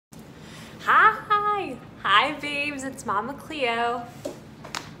Hi! Hi babes, it's Mama Cleo.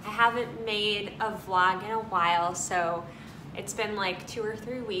 I haven't made a vlog in a while, so it's been like 2 or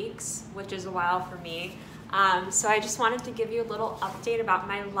 3 weeks, which is a while for me. So I just wanted to give you a little update about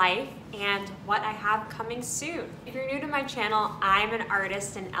my life and what I have coming soon. If you're new to my channel, I'm an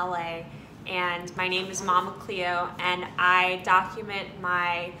artist in LA and my name is Mama Cleo, and I document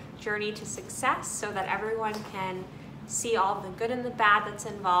my journey to success so that everyone can see all the good and the bad that's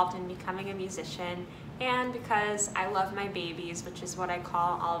involved in becoming a musician, and because I love my babies, which is what I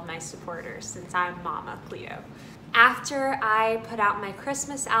call all of my supporters since I'm Mama Cleo. After I put out my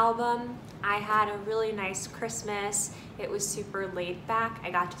Christmas album, I had a really nice Christmas. It was super laid back.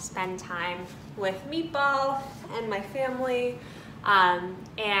 I got to spend time with Meatball and my family,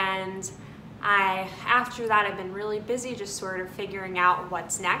 and after that I've been really busy just sort of figuring out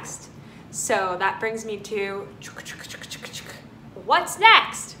what's next. So that brings me to what's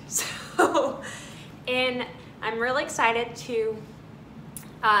next? So I'm really excited to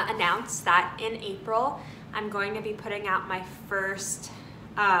announce that in April I'm going to be putting out my first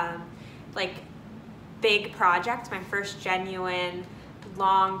big project, my first genuine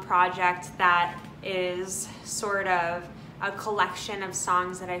long project that is sort of a collection of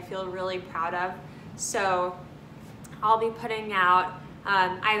songs that I feel really proud of. So I'll be putting out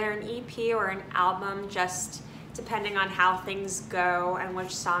either an EP or an album, just depending on how things go and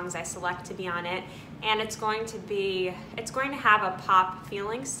which songs I select to be on it. And it's going to have a pop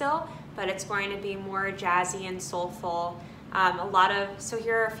feeling still, but it's going to be more jazzy and soulful. So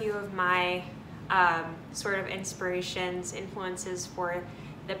here are a few of my sort of influences for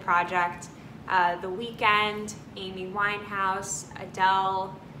the project. The Weeknd, Amy Winehouse,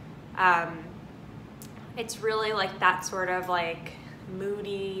 Adele. It's really like that sort of like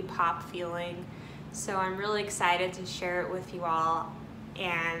moody pop feeling. So I'm really excited to share it with you all,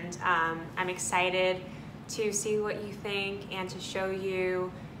 and I'm excited to see what you think and to show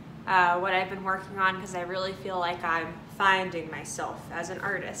you what I've been working on, because I really feel like I'm finding myself as an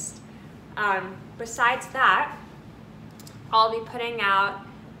artist. Besides that, I'll be putting out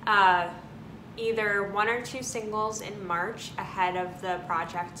either 1 or 2 singles in March ahead of the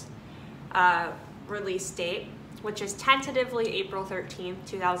project release date, which is tentatively April 13th,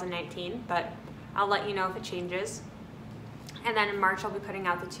 2019, but I'll let you know if it changes. And then in March I'll be putting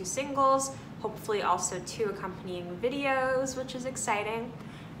out the 2 singles, hopefully also 2 accompanying videos, which is exciting.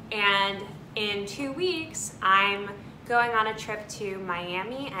 And in 2 weeks I'm going on a trip to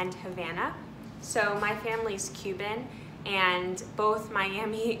Miami and Havana. So my family's Cuban, and both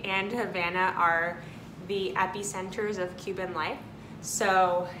Miami and Havana are the epicenters of Cuban life.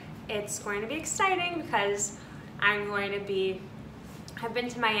 So it's going to be exciting because I've been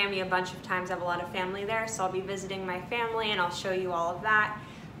to Miami a bunch of times. I have a lot of family there, so I'll be visiting my family and I'll show you all of that.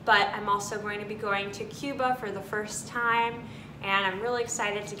 But I'm also going to be going to Cuba for the first time, and I'm really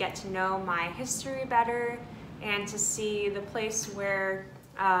excited to get to know my history better and to see the place where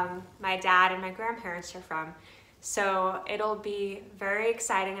my dad and my grandparents are from. So it'll be very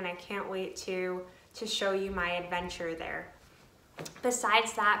exciting, and I can't wait to show you my adventure there.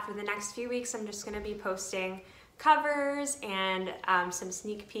 Besides that, for the next few weeks, I'm just going to be posting covers and some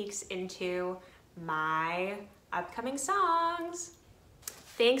sneak peeks into my upcoming songs.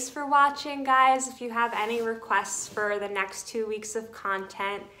 Thanks for watching, guys. If you have any requests for the next 2 weeks of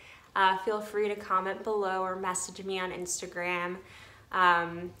content, feel free to comment below or message me on Instagram.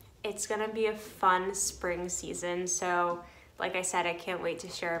 It's gonna be a fun spring season, so like I said, I can't wait to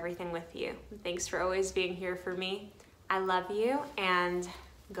share everything with you. Thanks for always being here for me. I love you, and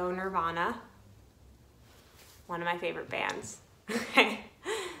go Nirvana, one of my favorite bands.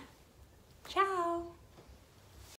 Ciao.